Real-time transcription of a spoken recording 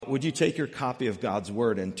would you take your copy of God's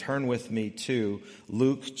Word and turn with me to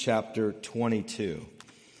Luke chapter 22.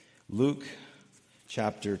 Luke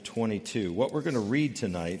chapter 22. What we're going to read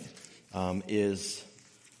tonight is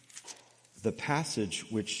the passage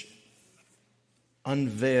which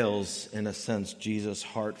unveils, in a sense, Jesus'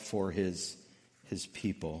 heart for his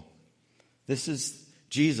people. This is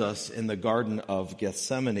Jesus in the Garden of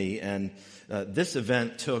Gethsemane, and this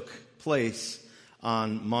event took place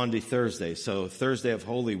on Maundy Thursday. So Thursday of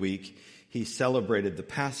Holy Week, he celebrated the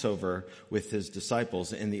Passover with his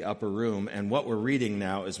disciples in the upper room. And what we're reading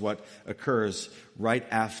now is what occurs right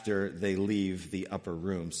after they leave the upper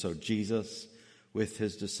room. So Jesus with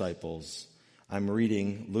his disciples. I'm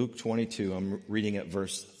reading Luke 22. I'm reading at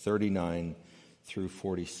verse 39 through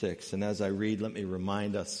 46. And as I read, let me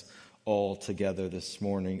remind us all together this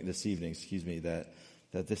evening,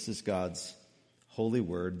 that this is God's holy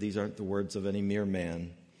word. These aren't the words of any mere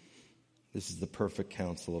man. This is the perfect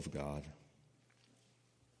counsel of God.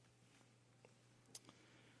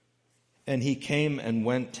 And he came and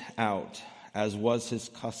went out, as was his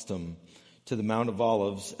custom, to the Mount of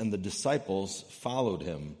Olives, and the disciples followed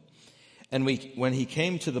him. And when he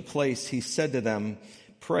came to the place, he said to them,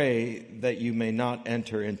 "Pray that you may not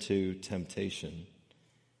enter into temptation."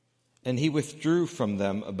 And he withdrew from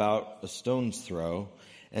them about a stone's throw,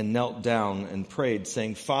 and knelt down and prayed,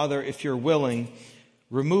 saying, "Father, if you're willing,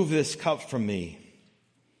 remove this cup from me.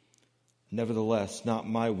 Nevertheless, not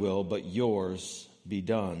my will, but yours be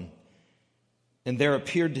done." And there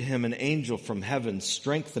appeared to him an angel from heaven,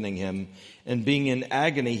 strengthening him. And being in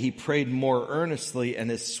agony, he prayed more earnestly, and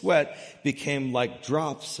his sweat became like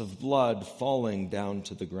drops of blood falling down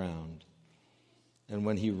to the ground. And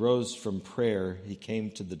when he rose from prayer, he came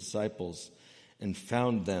to the disciples and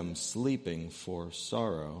found them sleeping for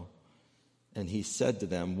sorrow. And he said to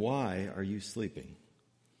them, "Why are you sleeping?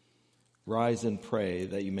 Rise and pray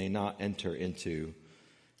that you may not enter into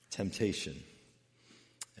temptation."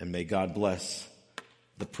 And may God bless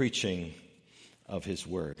the preaching of his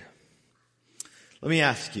word. Let me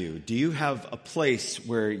ask you, do you have a place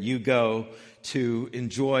where you go to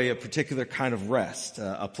enjoy a particular kind of rest,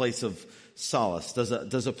 a place of solace?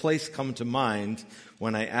 Does a place come to mind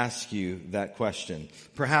when I ask you that question?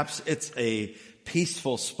 Perhaps it's a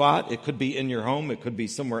peaceful spot. It could be in your home. It could be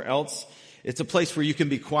somewhere else. It's a place where you can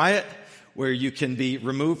be quiet, where you can be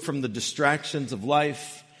removed from the distractions of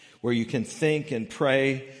life, where you can think and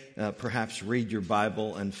pray, perhaps read your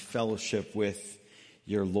Bible and fellowship with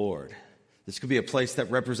your Lord. This could be a place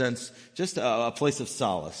that represents just a place of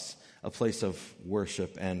solace, a place of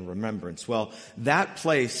worship and remembrance. Well, that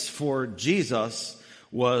place for Jesus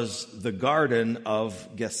was the Garden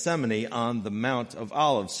of Gethsemane on the Mount of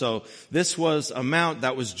Olives. So this was a mount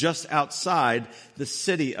that was just outside the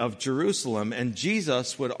city of Jerusalem. And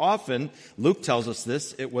Jesus would often, Luke tells us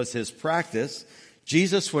this, it was his practice,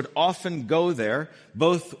 Jesus would often go there,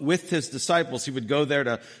 both with his disciples. He would go there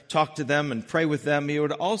to talk to them and pray with them. He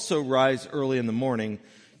would also rise early in the morning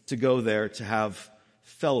to go there to have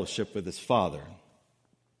fellowship with his Father.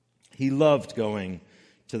 He loved going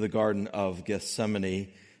to the Garden of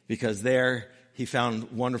Gethsemane because there he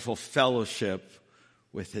found wonderful fellowship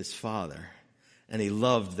with his Father. And he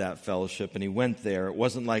loved that fellowship, and he went there. It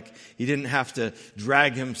wasn't like he didn't have to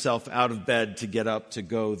drag himself out of bed to get up to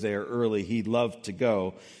go there early. He loved to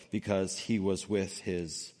go because he was with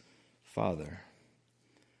his Father.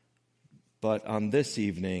 But on this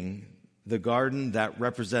evening, the garden that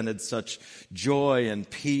represented such joy and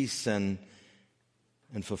peace and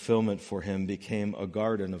fulfillment for him became a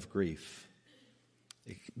garden of grief.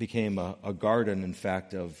 It became a garden, in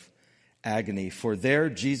fact, of agony. For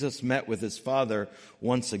there Jesus met with his Father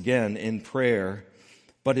once again in prayer,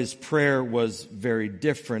 but his prayer was very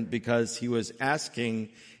different because he was asking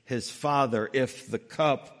his Father if the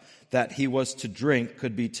cup that he was to drink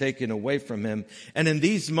could be taken away from him. And in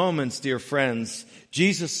these moments, dear friends,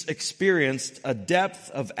 Jesus experienced a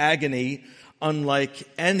depth of agony unlike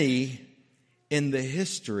any in the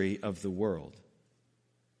history of the world.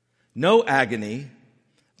 No agony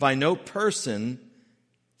by no person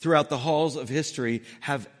throughout the halls of history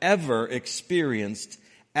have ever experienced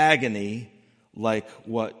agony like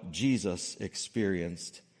what Jesus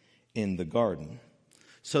experienced in the garden.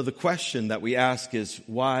 So the question that we ask is,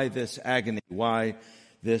 why this agony? Why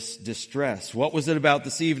this distress? What was it about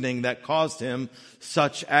this evening that caused him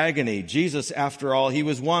such agony? Jesus, after all, he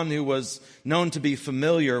was one who was known to be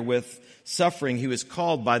familiar with suffering. He was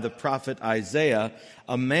called by the prophet Isaiah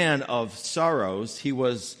a man of sorrows. He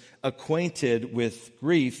was acquainted with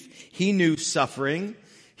grief. He knew suffering.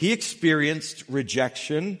 He experienced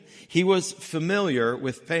rejection. He was familiar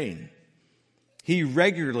with pain. He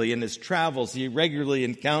regularly, in his travels, he regularly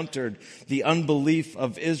encountered the unbelief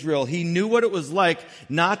of Israel. He knew what it was like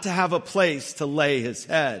not to have a place to lay his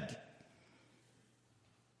head.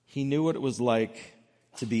 He knew what it was like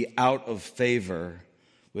to be out of favor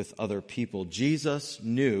with other people. Jesus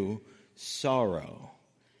knew sorrow.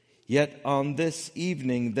 Yet on this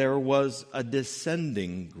evening there was a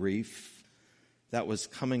descending grief that was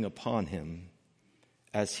coming upon him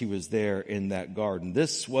as he was there in that garden.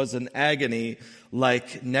 This was an agony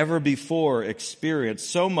like never before experienced.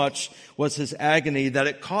 So much was his agony that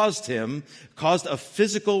it caused a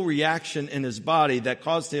physical reaction in his body that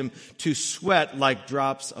caused him to sweat like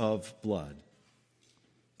drops of blood.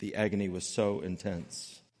 The agony was so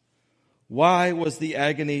intense. Why was the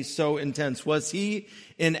agony so intense? Was he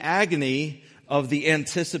in agony of the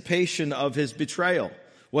anticipation of his betrayal?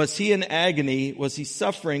 Was he in agony? Was he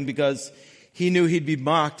suffering because he knew he'd be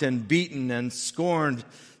mocked and beaten and scorned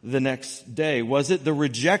the next day? Was it the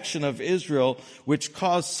rejection of Israel which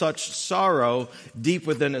caused such sorrow deep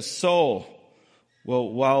within his soul? Well,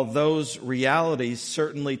 while those realities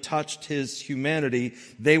certainly touched his humanity,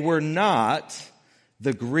 they were not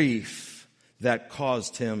the grief that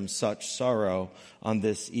caused him such sorrow on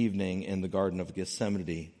this evening in the Garden of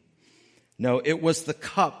Gethsemane. No, it was the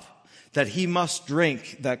cup that he must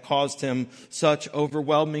drink that caused him such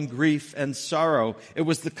overwhelming grief and sorrow. It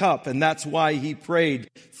was the cup, and that's why he prayed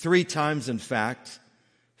 3 times, in fact,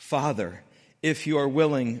 "Father, if you are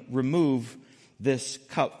willing, remove this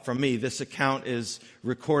cup from me." This account is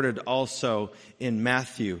recorded also in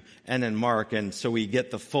Matthew and in Mark, and so we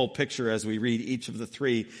get the full picture as we read each of the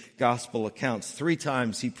 3 gospel accounts. 3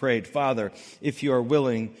 times he prayed, "Father, if you are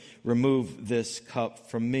willing, remove this cup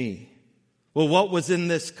from me." Well, what was in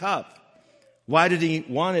this cup? Why did he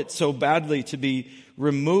want it so badly to be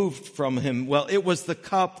removed from him? Well, it was the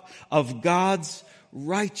cup of God's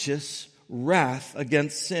righteous wrath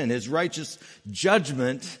against sin, his righteous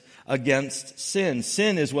judgment against sin.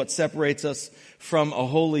 Sin is what separates us from a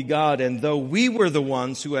holy God. And though we were the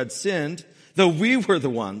ones who had sinned, though we were the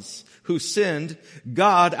ones who sinned,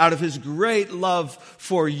 God, out of his great love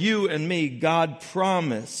for you and me, God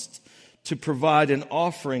promised to provide an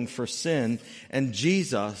offering for sin. And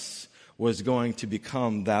Jesus was going to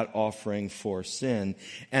become that offering for sin.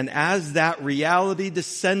 And as that reality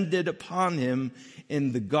descended upon him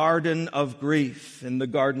in the garden of grief, in the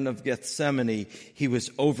Garden of Gethsemane, he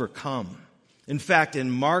was overcome. In fact,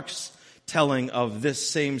 in Mark's telling of this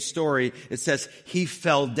same story, it says he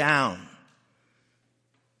fell down.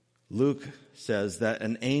 Luke says that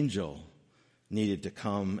an angel needed to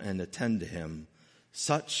come and attend to him.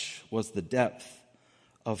 Such was the depth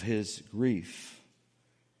of his grief.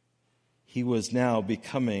 He was now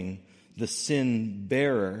becoming the sin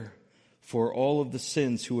bearer for all of the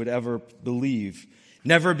sins who would ever believe.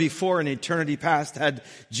 Never before in eternity past had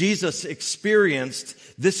Jesus experienced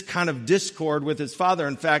this kind of discord with his Father.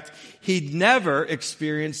 In fact, he'd never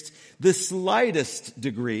experienced the slightest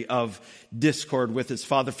degree of discord with his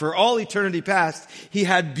Father. For all eternity past, he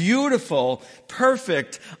had beautiful,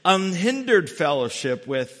 perfect, unhindered fellowship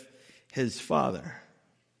with his Father.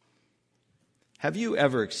 Have you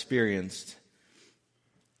ever experienced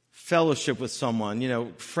fellowship with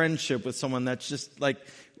someone, friendship with someone that's just like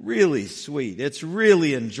really sweet? It's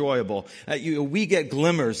really enjoyable. We get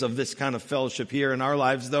glimmers of this kind of fellowship here in our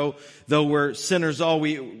lives, though we're sinners and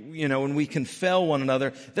we can fail one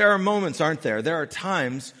another. There are moments, aren't there? There are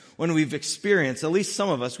times when we've experienced, at least some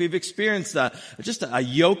of us, we've experienced just a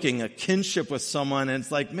yoking, a kinship with someone, and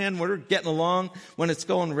it's like, man, we're getting along when it's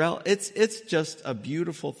going well. It's just a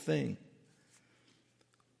beautiful thing.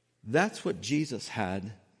 That's what Jesus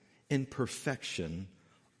had in perfection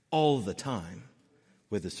all the time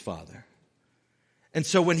with his Father. And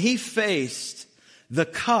so when he faced the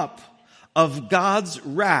cup of God's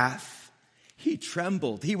wrath, he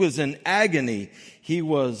trembled. He was in agony. He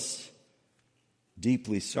was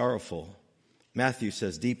deeply sorrowful. Matthew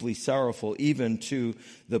says deeply sorrowful, even to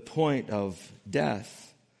the point of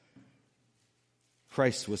death.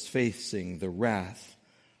 Christ was facing the wrath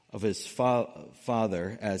of his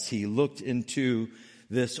Father as he looked into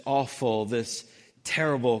this awful, this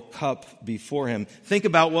terrible cup before him. Think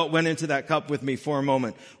about what went into that cup with me for a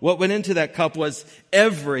moment. What went into that cup was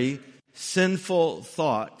every sinful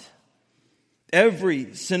thought,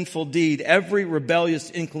 every sinful deed, every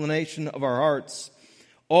rebellious inclination of our hearts,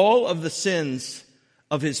 all of the sins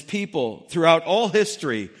of his people throughout all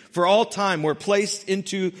history, for all time, were placed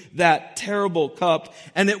into that terrible cup,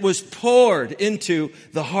 and it was poured into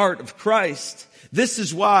the heart of Christ. This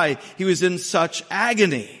is why he was in such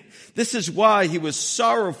agony. This is why he was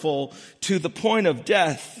sorrowful to the point of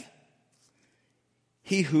death.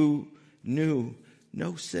 He who knew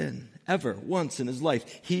no sin ever once in his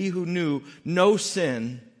life, he who knew no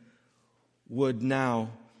sin would now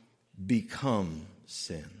become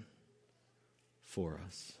sin for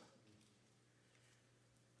us.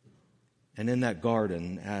 And in that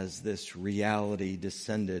garden, as this reality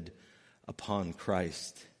descended upon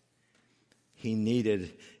Christ, he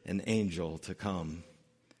needed an angel to come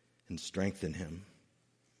and strengthen him.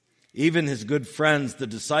 Even his good friends, the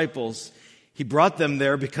disciples, he brought them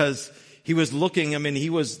there because he was looking, he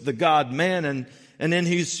was the God-man, and in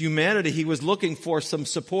his humanity, he was looking for some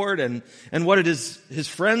support. And what did his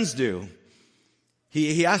friends do?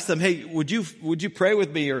 He asked them, hey, would you pray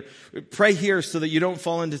with me, or pray here so that you don't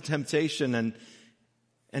fall into temptation?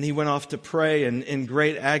 And he went off to pray in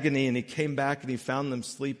great agony, and he came back and he found them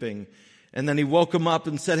sleeping. And then he woke them up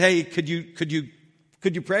and said, hey, could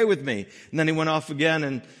you pray with me? And then he went off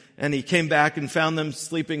again, and he came back and found them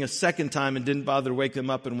sleeping a second time and didn't bother to wake them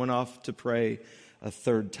up, and went off to pray a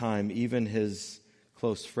third time. Even his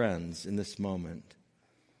close friends in this moment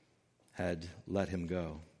had let him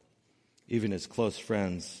go. Even his close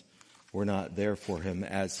friends were not there for him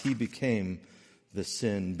as he became the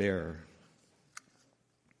sin bearer.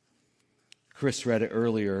 Chris read it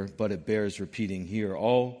earlier, but it bears repeating here.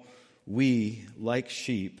 All we, like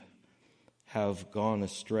sheep, have gone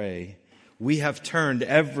astray. We have turned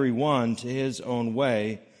every one to his own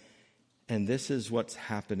way. And this is what's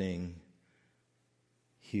happening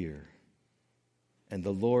here. And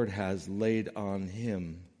the Lord has laid on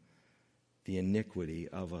him the iniquity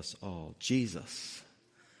of us all. Jesus,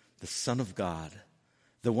 the Son of God,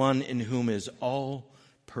 the one in whom is all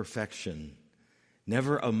perfection,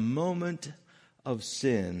 never a moment of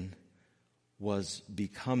sin, was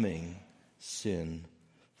becoming sin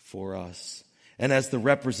for us. And as the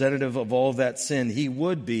representative of all that sin, he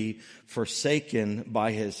would be forsaken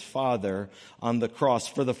by his Father on the cross.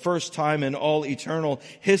 For the first time in all eternal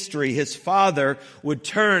history, his Father would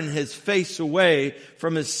turn his face away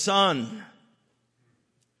from his Son.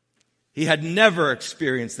 He had never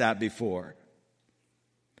experienced that before.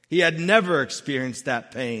 He had never experienced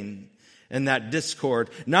that pain and that discord,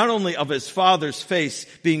 not only of his Father's face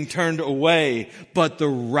being turned away, but the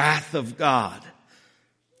wrath of God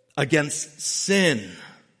against sin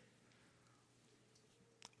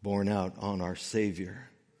borne out on our Savior.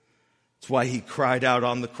 That's why he cried out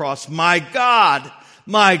on the cross, my God,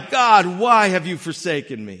 why have you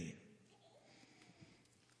forsaken me?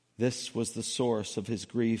 This was the source of his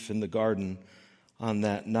grief in the garden on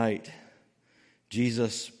that night.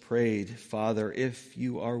 Jesus prayed, Father, if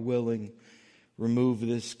you are willing, remove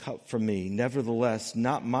this cup from me. Nevertheless,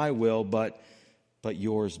 not my will, but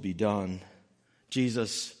yours be done.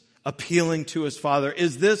 Jesus appealing to his Father,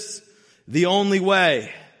 is this the only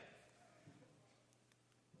way?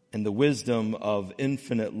 And the wisdom of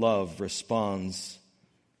infinite love responds,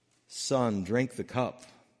 Son, drink the cup,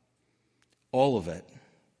 all of it,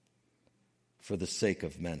 for the sake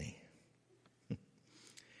of many.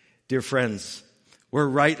 Dear friends, we're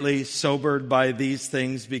rightly sobered by these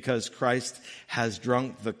things because Christ has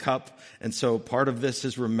drunk the cup. And so part of this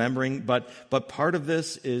is remembering, but part of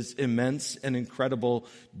this is immense and incredible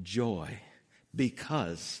joy,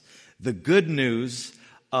 because the good news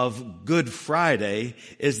of Good Friday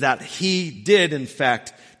is that he did, in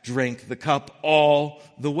fact, drink the cup all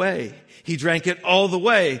the way. He drank it all the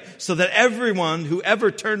way so that everyone who ever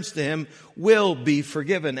turns to him will be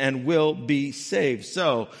forgiven and will be saved.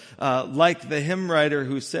 So, like the hymn writer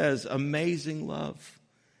who says, amazing love,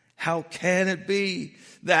 how can it be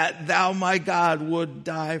that thou, my God, would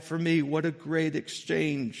die for me? What a great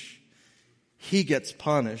exchange. He gets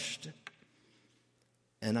punished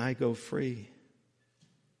and I go free.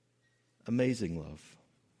 Amazing love.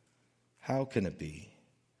 How can it be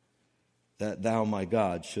that thou, my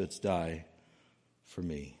God, shouldst die for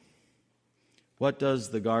me? What does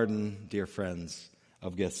the garden, dear friends,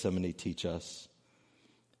 of Gethsemane teach us?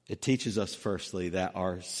 It teaches us, firstly, that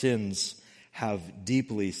our sins have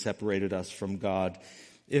deeply separated us from God.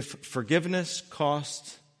 If forgiveness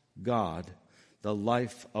cost God the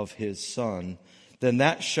life of his Son, then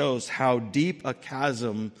that shows how deep a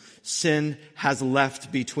chasm sin has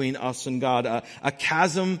left between us and God. A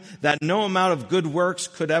chasm that no amount of good works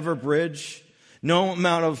could ever bridge. No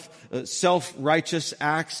amount of self-righteous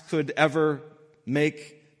acts could ever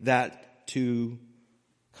make that two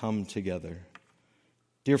come together.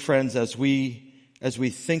 Dear friends, as we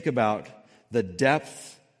think about the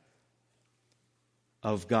depth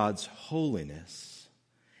of God's holiness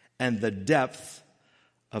and the depth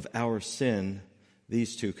of our sin,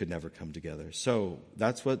 these two could never come together. So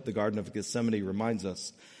that's what the Garden of Gethsemane reminds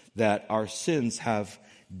us, that our sins have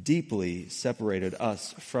deeply separated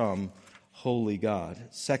us from holy God.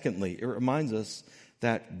 Secondly, it reminds us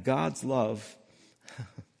that God's love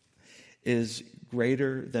is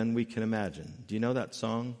greater than we can imagine. Do you know that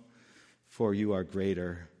song? For you are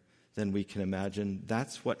greater than we can imagine.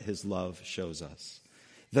 That's what his love shows us.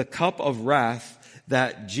 The cup of wrath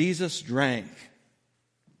that Jesus drank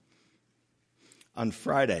on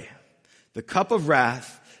Friday, the cup of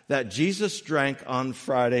wrath that Jesus drank on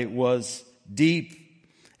Friday was deep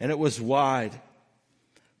and it was wide.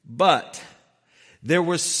 But there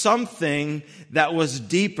was something that was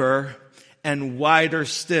deeper and wider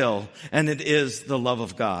still, and it is the love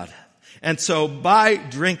of God. And so by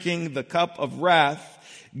drinking the cup of wrath,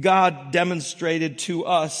 God demonstrated to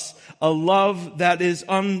us a love that is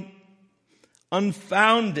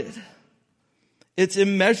unfounded. It's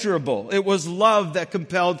immeasurable. It was love that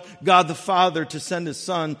compelled God the Father to send his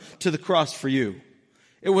Son to the cross for you.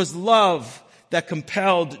 It was love that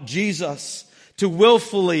compelled Jesus to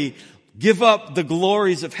willfully give up the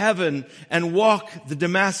glories of heaven and walk the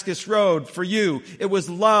Damascus road for you. It was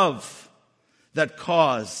love that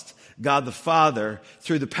caused God the Father,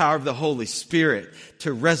 through the power of the Holy Spirit,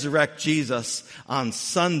 to resurrect Jesus on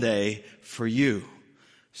Sunday for you,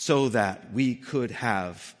 so that we could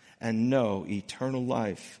have and know eternal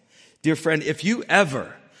life. Dear friend, if you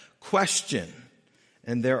ever question,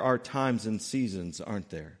 and there are times and seasons, aren't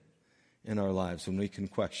there, in our lives when we can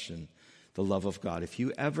question the love of God. If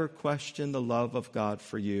you ever question the love of God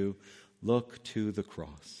for you, look to the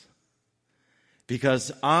cross.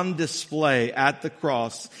 Because on display at the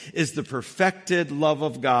cross is the perfected love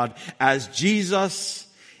of God, as Jesus,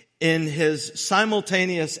 in his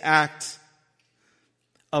simultaneous act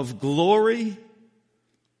of glory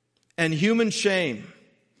and human shame,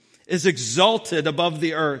 is exalted above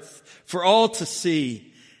the earth for all to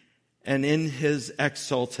see. And in his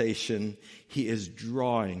exaltation, he is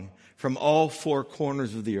drawing from all four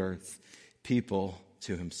corners of the earth people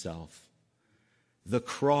to himself. The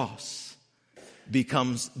cross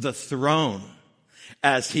becomes the throne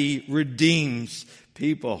as he redeems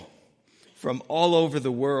people from all over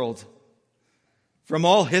the world, from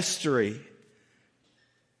all history.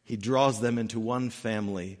 He draws them into one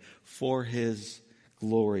family for his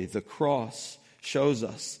glory. The cross shows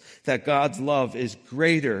us that God's love is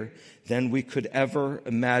greater than we could ever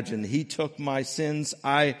imagine. He took my sins,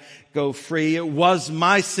 I go free. It was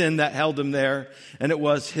my sin that held him there, and it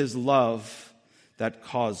was his love that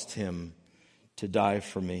caused him to die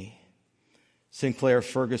for me. Sinclair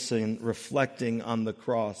Ferguson, reflecting on the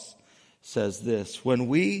cross, says this: when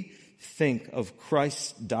we think of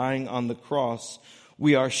Christ dying on the cross,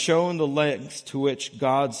 we are shown the lengths to which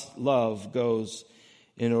God's love goes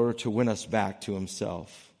in order to win us back to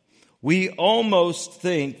himself. We almost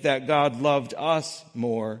think that God loved us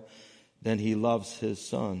more than he loves his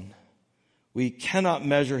Son. We cannot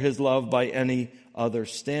measure his love by any other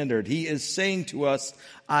standard. He is saying to us,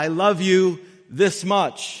 I love you this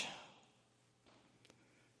much.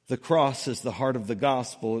 The cross is the heart of the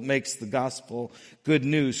gospel. It makes the gospel good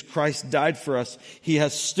news. Christ died for us. He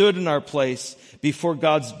has stood in our place before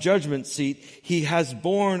God's judgment seat. He has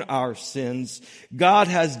borne our sins. God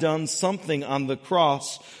has done something on the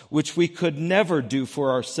cross which we could never do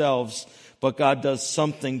for ourselves, but God does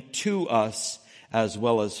something to us as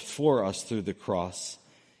well as for us through the cross.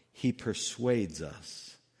 He persuades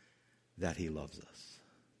us that he loves us.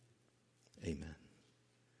 Amen.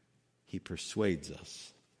 He persuades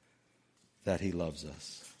us that he loves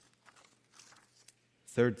us.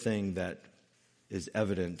 Third thing that is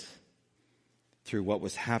evident through what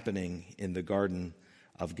was happening in the Garden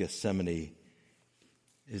of Gethsemane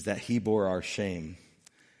is that he bore our shame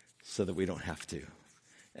so that we don't have to.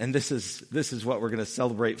 And this is what we're going to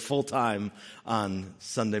celebrate full time on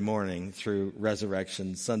Sunday morning through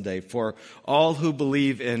Resurrection Sunday. For all who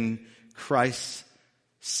believe in Christ's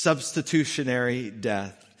substitutionary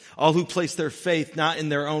death, all who place their faith not in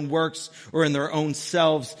their own works or in their own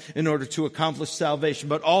selves in order to accomplish salvation,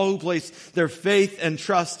 but all who place their faith and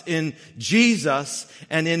trust in Jesus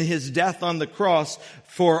and in his death on the cross,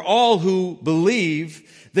 for all who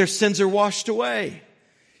believe, their sins are washed away.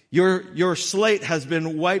 Your slate has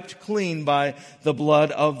been wiped clean by the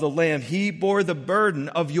blood of the Lamb. He bore the burden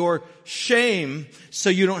of your shame so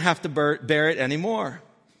you don't have to bear it anymore.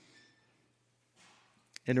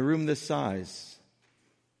 In a room this size,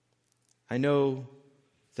 I know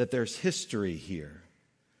that there's history here.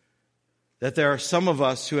 That there are some of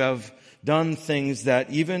us who have done things that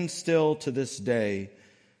even still to this day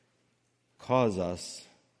cause us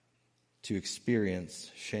to experience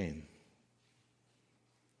shame.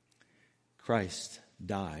 Christ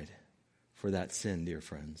died for that sin, dear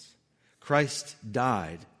friends. Christ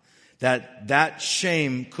died that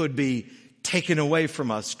shame could be taken away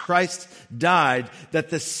from us. Christ died that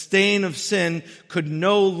the stain of sin could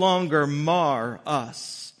no longer mar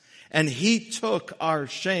us. And he took our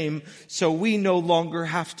shame so we no longer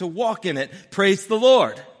have to walk in it. Praise the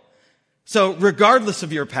Lord. So regardless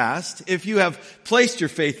of your past, if you have placed your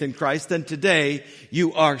faith in Christ, then today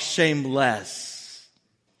you are shameless.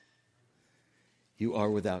 You are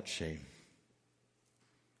without shame.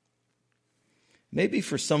 Maybe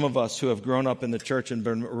for some of us who have grown up in the church and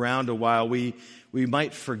been around a while, we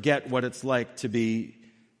might forget what it's like to be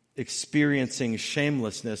experiencing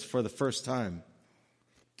shamelessness for the first time.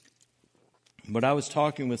 But I was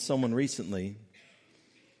talking with someone recently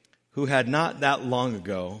who had not that long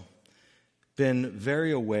ago been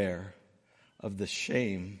very aware of the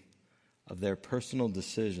shame of their personal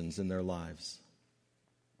decisions in their lives.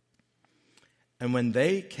 And when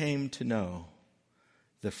they came to know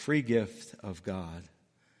the free gift of God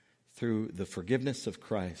through the forgiveness of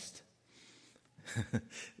Christ,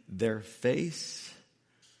 their face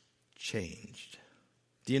changed.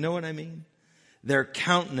 Do you know what I mean? Their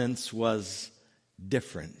countenance was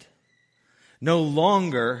different. No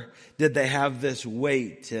longer did they have this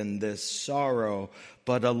weight and this sorrow,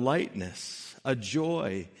 but a lightness, a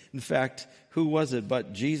joy. In fact, who was it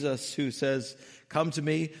but Jesus who says, "Come to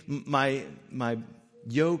me, my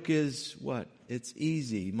yoke is" what? "It's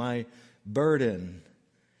easy. My burden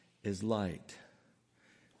is light."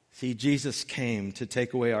 See, Jesus came to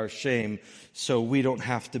take away our shame so we don't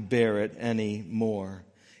have to bear it anymore.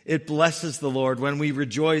 It blesses the Lord when we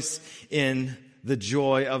rejoice in the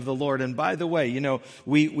joy of the Lord. And by the way,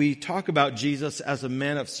 we talk about Jesus as a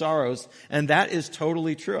man of sorrows, and that is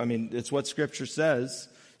totally true. I mean, it's what Scripture says,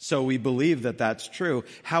 so we believe that that's true.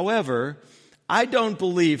 However, I don't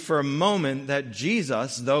believe for a moment that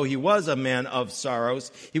Jesus, though he was a man of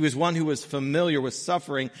sorrows, he was one who was familiar with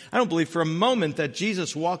suffering. I don't believe for a moment that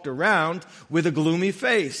Jesus walked around with a gloomy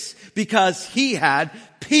face, because he had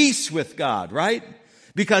peace with God, right?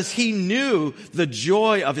 Because he knew the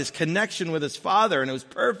joy of his connection with his Father, and it was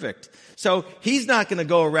perfect. So he's not going to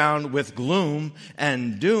go around with gloom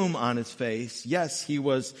and doom on his face. Yes, he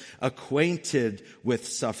was acquainted with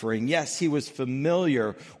suffering. Yes, he was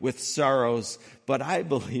familiar with sorrows. But I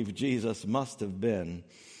believe Jesus must have been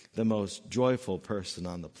the most joyful person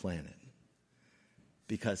on the planet,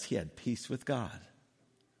 because he had peace with God,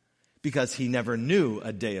 because he never knew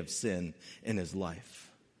a day of sin in his life.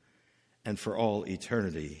 And for all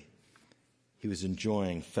eternity, he was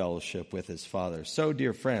enjoying fellowship with his Father. So,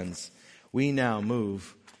 dear friends, we now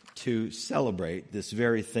move to celebrate this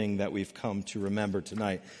very thing that we've come to remember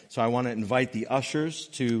tonight. So I want to invite the ushers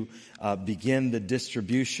to begin the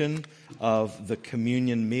distribution of the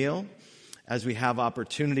communion meal, as we have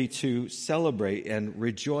opportunity to celebrate and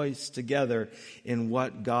rejoice together in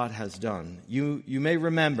what God has done. You may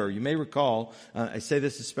remember, you may recall, I say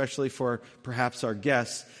this especially for perhaps our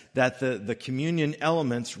guests, that the communion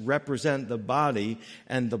elements represent the body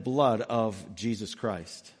and the blood of Jesus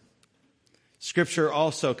Christ. Scripture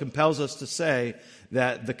also compels us to say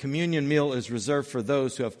that the communion meal is reserved for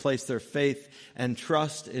those who have placed their faith and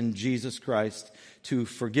trust in Jesus Christ to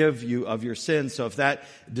forgive you of your sins. So if that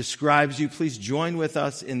describes you, please join with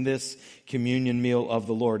us in this communion meal of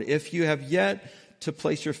the Lord. If you have yet to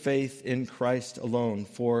place your faith in Christ alone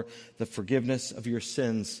for the forgiveness of your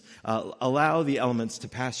sins, allow the elements to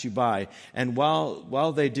pass you by. And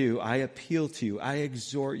while they do, I appeal to you, I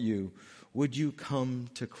exhort you, would you come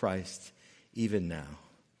to Christ even now?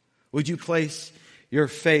 Would you place your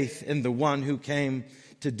faith in the one who came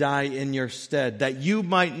to die in your stead, that you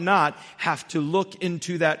might not have to look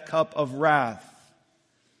into that cup of wrath?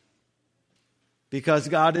 Because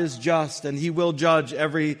God is just and he will judge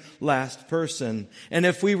every last person. And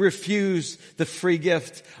if we refuse the free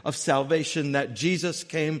gift of salvation that Jesus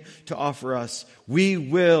came to offer us, we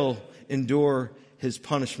will endure his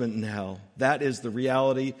punishment in hell. That is the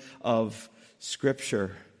reality of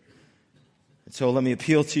Scripture. So let me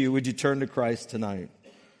appeal to you. Would you turn to Christ tonight?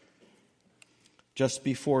 Just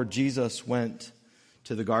before Jesus went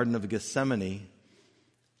to the Garden of Gethsemane,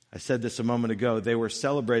 I said this a moment ago, they were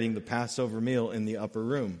celebrating the Passover meal in the upper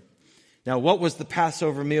room. Now, what was the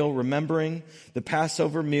Passover meal remembering? The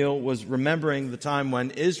Passover meal was remembering the time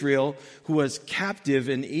when Israel, who was captive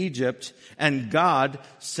in Egypt, and God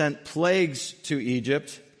sent plagues to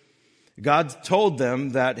Egypt. God told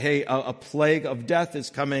them that, hey, a plague of death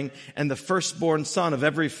is coming, and the firstborn son of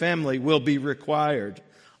every family will be required,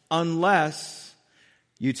 unless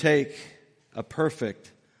you take a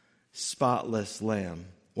perfect, spotless lamb,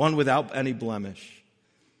 one without any blemish,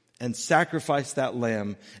 and sacrifice that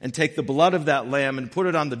lamb, and take the blood of that lamb and put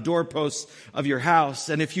it on the doorposts of your house.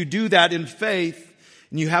 And if you do that in faith,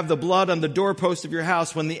 and you have the blood on the doorpost of your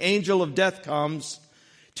house when the angel of death comes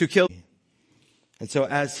to kill you. And so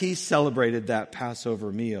as he celebrated that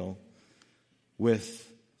Passover meal with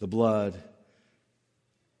the blood,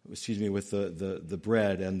 with the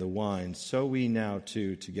bread and the wine, so we now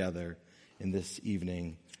too together in this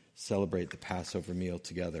evening celebrate the Passover meal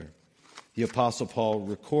together. The Apostle Paul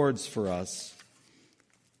records for us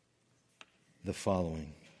the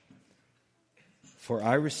following. For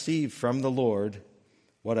I received from the Lord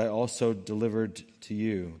what I also delivered to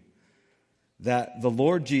you, that the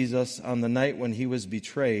Lord Jesus, on the night when he was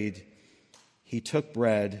betrayed, he took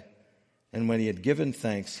bread, and when he had given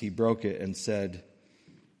thanks, he broke it and said,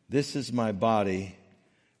 "This is my body,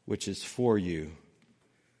 which is for you.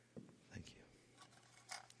 Thank you.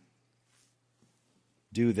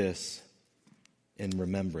 Do this in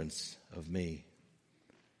remembrance of me."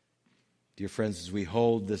 Dear friends, as we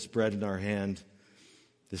hold this bread in our hand,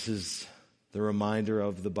 this is the reminder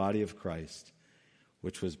of the body of Christ,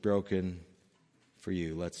 which was broken for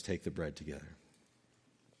you. Let's take the bread together.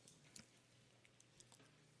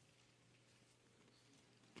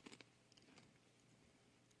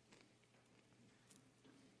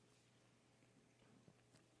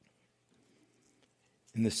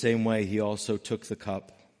 In the same way, he also took the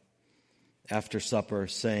cup after supper,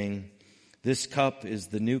 saying, "This cup is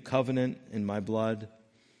the new covenant in my blood.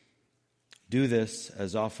 Do this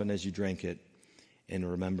as often as you drink it in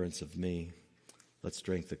remembrance of me." Let's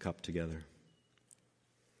drink the cup together.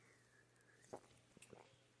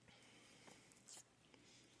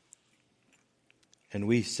 And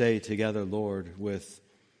we say together, Lord, with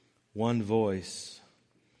one voice,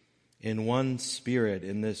 in one spirit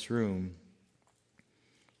in this room,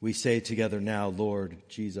 we say together now, Lord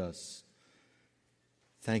Jesus,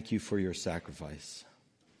 thank you for your sacrifice.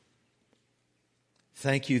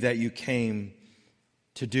 Thank you that you came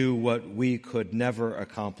to do what we could never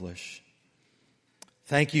accomplish.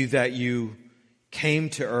 Thank you that you came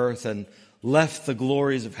to earth and left the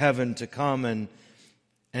glories of heaven to come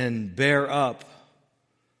and bear up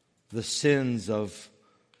the sins of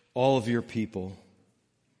all of your people.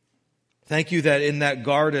 Thank you that in that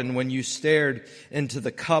garden, when you stared into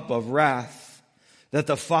the cup of wrath that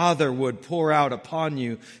the Father would pour out upon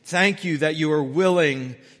you, thank you that you are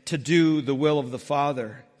willing to do the will of the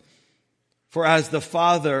Father. For as the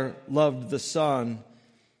Father loved the Son,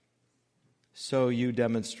 so you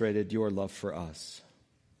demonstrated your love for us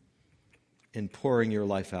in pouring your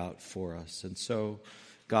life out for us. And so,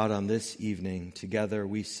 God, on this evening, together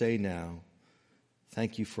we say now,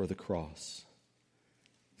 thank you for the cross.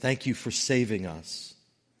 Thank you for saving us.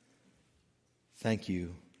 Thank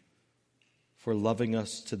you for loving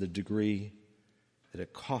us to the degree that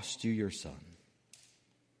it cost you your Son.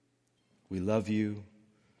 We love you,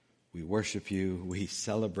 we worship you, we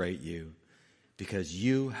celebrate you because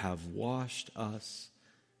you have washed us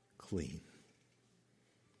clean.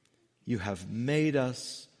 You have made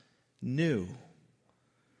us new.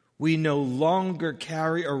 We no longer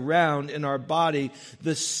carry around in our body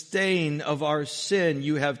the stain of our sin.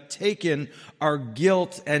 You have taken our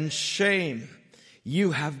guilt and shame.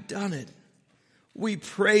 You have done it. We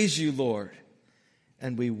praise you, Lord,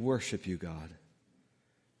 and we worship you, God.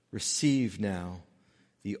 Receive now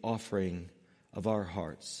the offering of our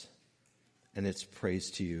hearts and its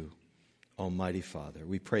praise to you, Almighty Father.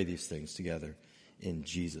 We pray these things together in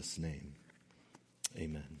Jesus' name.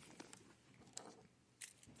 Amen.